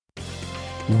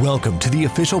Welcome to the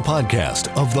official podcast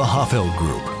of the Hoffeld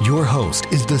Group. Your host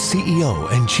is the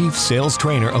CEO and Chief Sales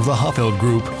Trainer of the Hoffeld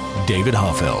Group, David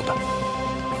Hoffeld.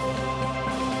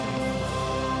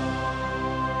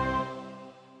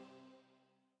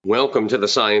 Welcome to the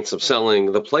Science of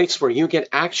Selling, the place where you get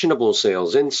actionable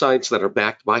sales insights that are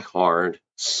backed by hard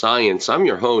science. I'm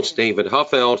your host, David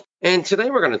Hoffeld, and today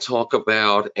we're going to talk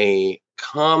about a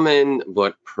common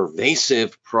but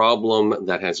pervasive problem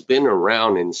that has been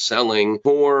around in selling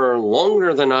for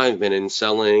longer than I've been in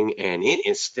selling, and it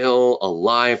is still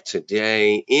alive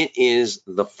today. It is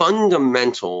the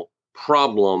fundamental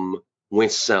problem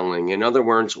with selling. In other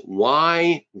words,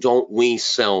 why don't we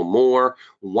sell more?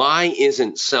 Why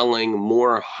isn't selling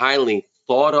more highly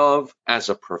thought of as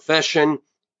a profession?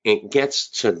 It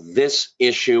gets to this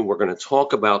issue we're going to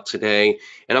talk about today,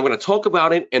 and I'm going to talk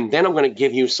about it, and then I'm going to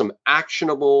give you some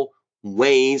actionable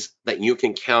ways that you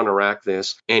can counteract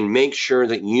this and make sure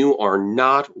that you are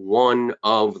not one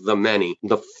of the many.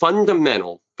 The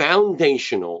fundamental,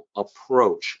 foundational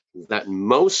approach that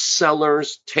most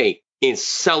sellers take is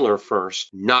seller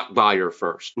first, not buyer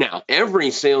first. Now,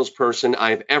 every salesperson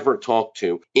I've ever talked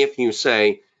to, if you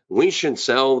say, we should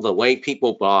sell the way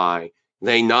people buy,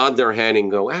 they nod their head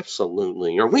and go,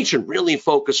 absolutely. Or we should really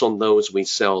focus on those we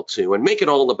sell to and make it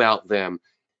all about them.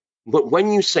 But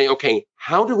when you say, okay,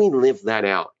 how do we live that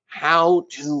out? How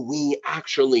do we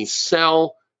actually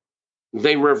sell?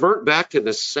 They revert back to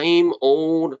the same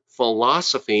old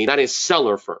philosophy that is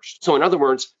seller first. So in other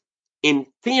words, in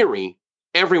theory,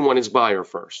 everyone is buyer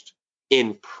first.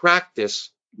 In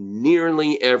practice,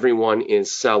 nearly everyone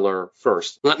is seller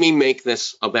first. Let me make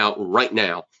this about right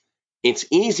now. It's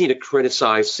easy to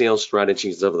criticize sales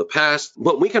strategies of the past,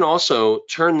 but we can also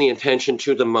turn the attention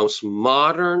to the most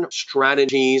modern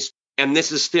strategies, and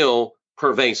this is still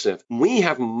pervasive. We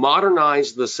have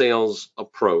modernized the sales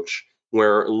approach.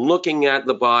 We're looking at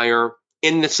the buyer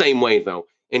in the same way, though.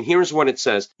 And here's what it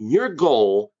says. Your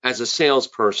goal as a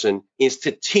salesperson is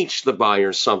to teach the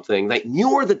buyer something, that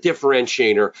you're the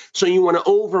differentiator. So you want to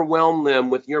overwhelm them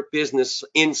with your business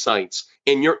insights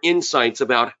and your insights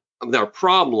about their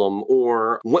problem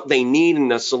or what they need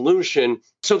in a solution,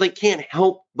 so they can't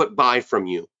help but buy from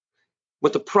you.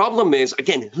 But the problem is,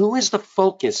 again, who is the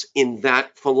focus in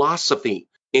that philosophy?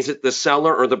 Is it the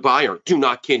seller or the buyer? Do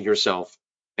not kid yourself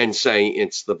and say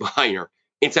it's the buyer.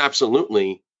 It's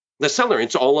absolutely the seller.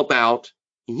 It's all about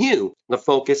you. The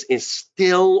focus is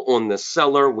still on the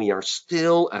seller. We are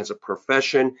still, as a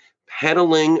profession,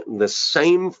 peddling the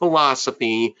same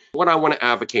philosophy. What I want to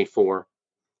advocate for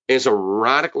is a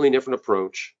radically different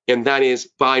approach, and that is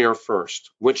buyer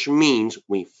first, which means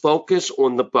we focus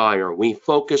on the buyer. We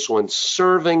focus on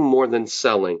serving more than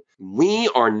selling. We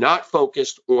are not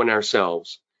focused on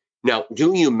ourselves. Now,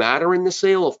 do you matter in the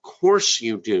sale? Of course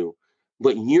you do,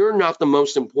 but you're not the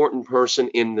most important person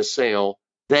in the sale.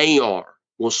 They are.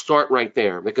 We'll start right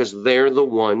there because they're the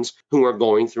ones who are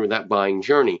going through that buying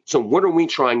journey. So what are we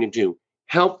trying to do?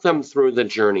 Help them through the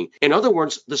journey. In other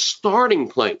words, the starting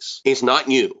place is not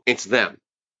you, it's them.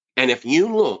 And if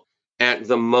you look at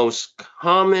the most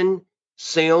common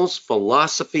sales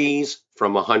philosophies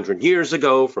from 100 years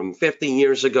ago, from 50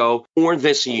 years ago, or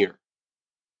this year,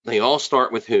 they all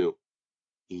start with who?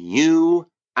 You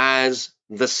as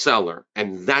the seller.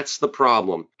 And that's the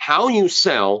problem. How you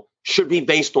sell should be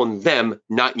based on them,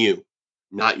 not you,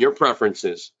 not your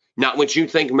preferences, not what you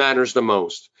think matters the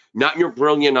most, not your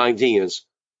brilliant ideas.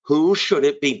 Who should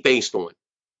it be based on?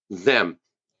 Them.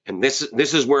 And this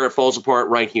is where it falls apart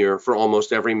right here for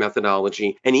almost every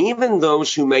methodology. And even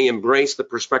those who may embrace the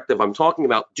perspective I'm talking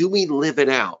about, do we live it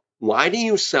out? Why do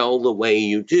you sell the way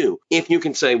you do? If you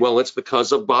can say, well, it's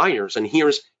because of buyers, and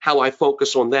here's how I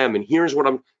focus on them, and here's what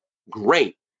I'm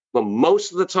great. But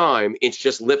most of the time, it's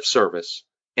just lip service.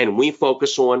 And we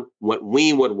focus on what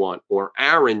we would want, or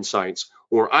our insights,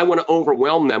 or I want to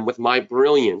overwhelm them with my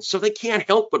brilliance so they can't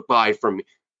help but buy from me.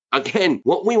 Again,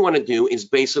 what we want to do is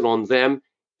base it on them.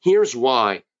 Here's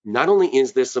why. Not only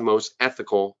is this the most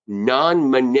ethical,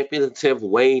 non-manipulative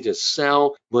way to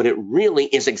sell, but it really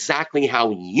is exactly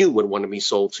how you would want to be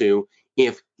sold to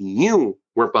if you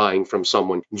were buying from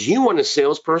someone. Do you want a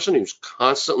salesperson who's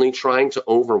constantly trying to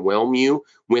overwhelm you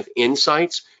with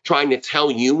insights, trying to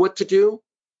tell you what to do?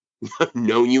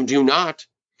 No, you do not.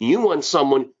 You want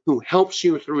someone who helps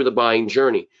you through the buying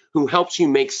journey, who helps you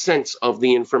make sense of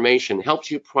the information,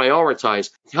 helps you prioritize,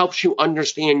 helps you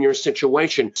understand your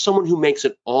situation, someone who makes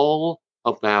it all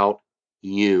about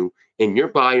you. And your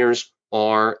buyers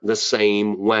are the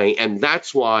same way. And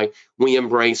that's why we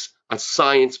embrace a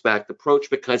science-backed approach,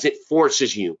 because it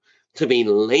forces you to be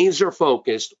laser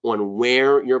focused on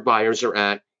where your buyers are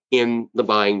at in the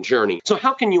buying journey. So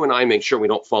how can you and I make sure we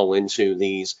don't fall into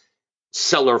these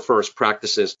seller first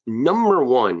practices? Number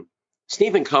one,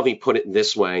 Stephen Covey put it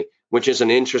this way, which is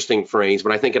an interesting phrase,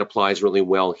 but I think it applies really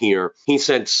well here. He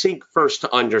said, seek first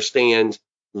to understand,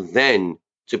 then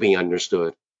to be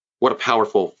understood. What a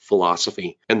powerful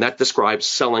philosophy. And that describes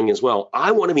selling as well.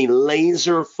 I want to be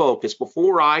laser focused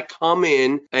before I come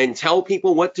in and tell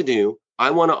people what to do. I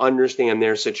want to understand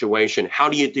their situation. How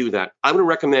do you do that? I would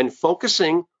recommend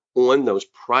focusing on those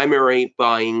primary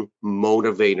buying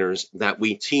motivators that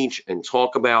we teach and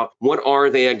talk about. What are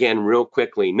they again, real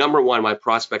quickly? Number one, my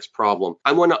prospect's problem.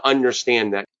 I want to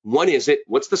understand that. What is it?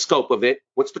 What's the scope of it?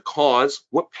 What's the cause?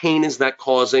 What pain is that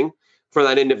causing for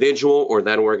that individual or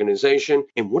that organization?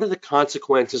 And what are the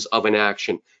consequences of an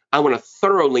action? I want to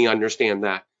thoroughly understand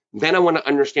that. Then I want to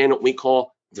understand what we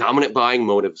call dominant buying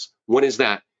motives. What is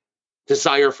that?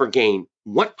 Desire for gain.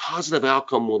 What positive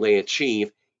outcome will they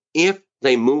achieve if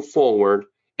they move forward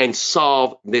and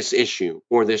solve this issue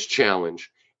or this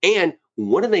challenge? And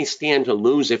what do they stand to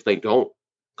lose if they don't?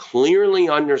 Clearly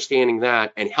understanding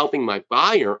that and helping my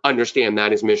buyer understand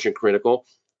that is mission critical.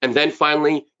 And then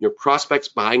finally, your prospect's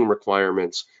buying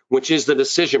requirements, which is the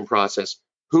decision process.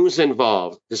 Who's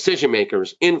involved? Decision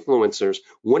makers, influencers.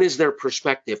 What is their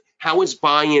perspective? How is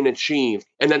buy-in achieved?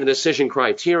 And then the decision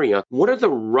criteria. What are the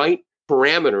right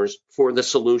parameters for the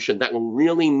solution that will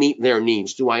really meet their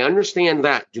needs? Do I understand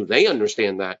that? Do they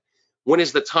understand that? What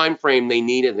is the time frame they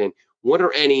need it in? What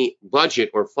are any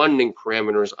budget or funding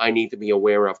parameters I need to be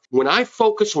aware of? When I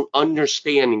focus on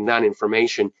understanding that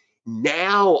information,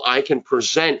 now I can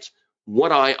present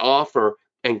what I offer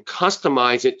and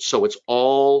customize it so it's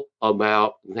all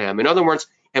about them. In other words,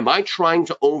 am I trying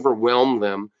to overwhelm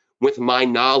them with my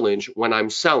knowledge when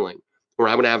I'm selling? Or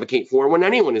I would advocate for when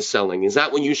anyone is selling. Is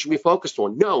that what you should be focused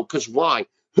on? No, because why?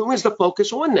 Who is the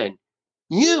focus on then?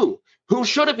 You. Who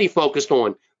should it be focused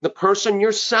on? The person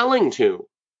you're selling to.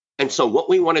 And so what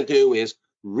we want to do is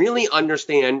really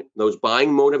understand those buying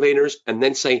motivators and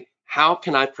then say, how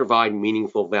can I provide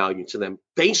meaningful value to them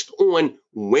based on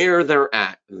where they're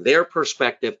at, their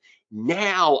perspective?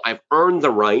 Now I've earned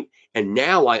the right, and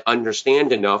now I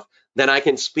understand enough that I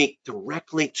can speak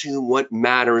directly to what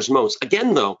matters most.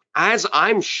 Again, though, as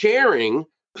I'm sharing,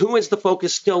 who is the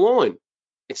focus still on?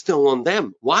 It's still on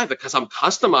them. Why? Because I'm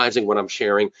customizing what I'm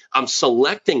sharing. I'm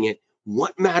selecting it.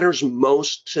 What matters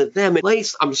most to them? The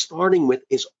place I'm starting with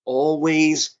is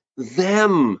always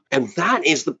them. And that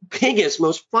is the biggest,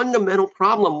 most fundamental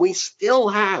problem we still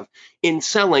have in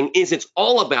selling is it's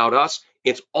all about us.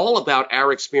 It's all about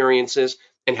our experiences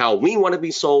and how we want to be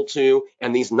sold to,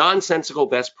 and these nonsensical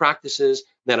best practices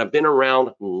that have been around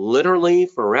literally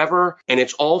forever. And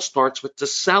it all starts with the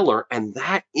seller, and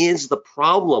that is the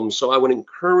problem. So I would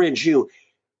encourage you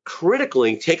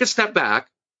critically take a step back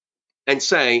and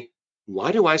say,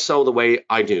 why do I sell the way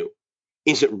I do?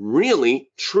 Is it really,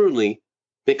 truly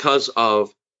because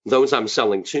of those I'm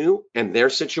selling to and their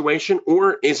situation,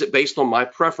 or is it based on my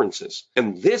preferences?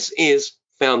 And this is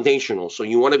foundational. So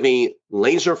you want to be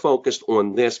laser focused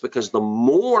on this, because the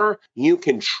more you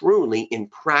can truly, in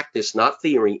practice, not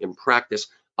theory, in practice,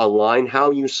 align how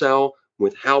you sell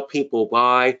with how people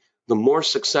buy, the more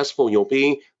successful you'll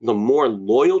be, the more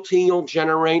loyalty you'll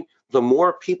generate, the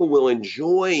more people will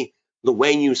enjoy the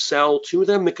way you sell to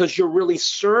them because you're really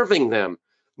serving them.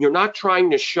 You're not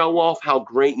trying to show off how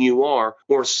great you are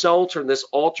or sell to this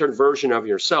altered version of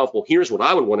yourself. Well, here's what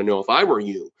I would want to know if I were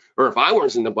you, or if I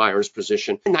was in the buyer's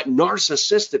position. And that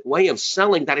narcissistic way of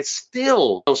selling that is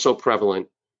still so prevalent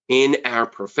in our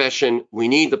profession. We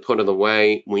need to put it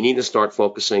away. We need to start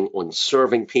focusing on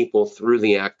serving people through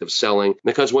the act of selling,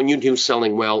 because when you do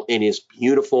selling well, it is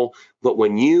beautiful. But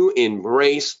when you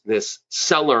embrace this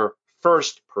seller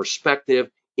first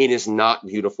perspective, it is not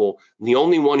beautiful. The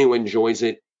only one who enjoys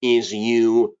it is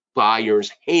you.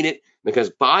 Buyers hate it because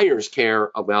buyers care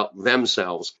about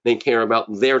themselves. They care about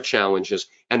their challenges.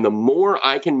 And the more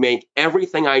I can make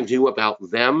everything I do about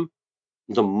them,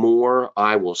 the more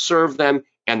I will serve them,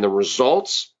 and the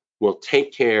results will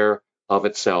take care of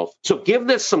itself. So give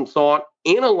this some thought.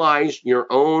 Analyze your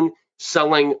own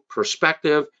selling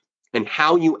perspective and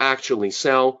how you actually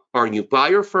sell. Are you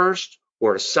buyer first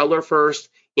or a seller first?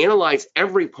 Analyze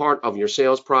every part of your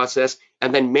sales process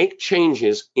and then make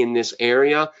changes in this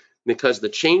area, because the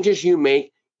changes you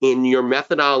make in your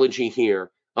methodology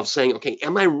here of saying, okay,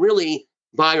 am I really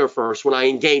buyer first when I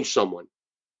engage someone?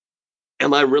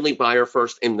 Am I really buyer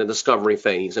first in the discovery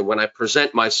phase and when I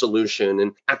present my solution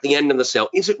and at the end of the sale?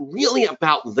 Is it really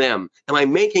about them? Am I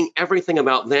making everything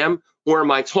about them, or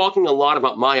am I talking a lot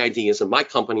about my ideas and my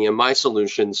company and my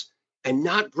solutions and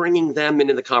not bringing them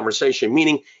into the conversation?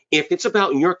 Meaning, if it's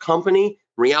about your company,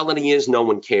 Reality is no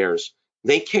one cares.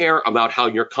 They care about how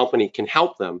your company can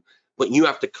help them, but you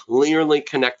have to clearly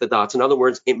connect the dots. In other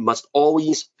words, it must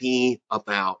always be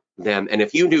about them. And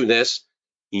if you do this,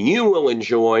 you will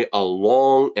enjoy a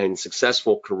long and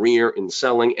successful career in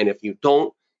selling. And if you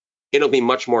don't, it'll be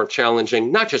much more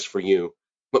challenging, not just for you,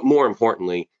 but more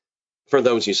importantly, for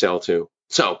those you sell to.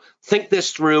 So think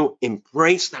this through,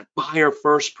 embrace that buyer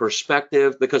first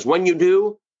perspective, because when you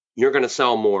do, you're going to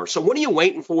sell more. So what are you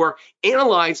waiting for?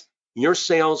 Analyze your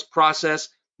sales process.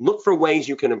 Look for ways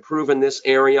you can improve in this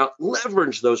area,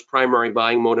 leverage those primary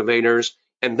buying motivators,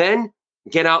 and then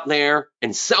get out there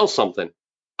and sell something.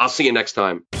 I'll see you next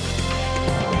time.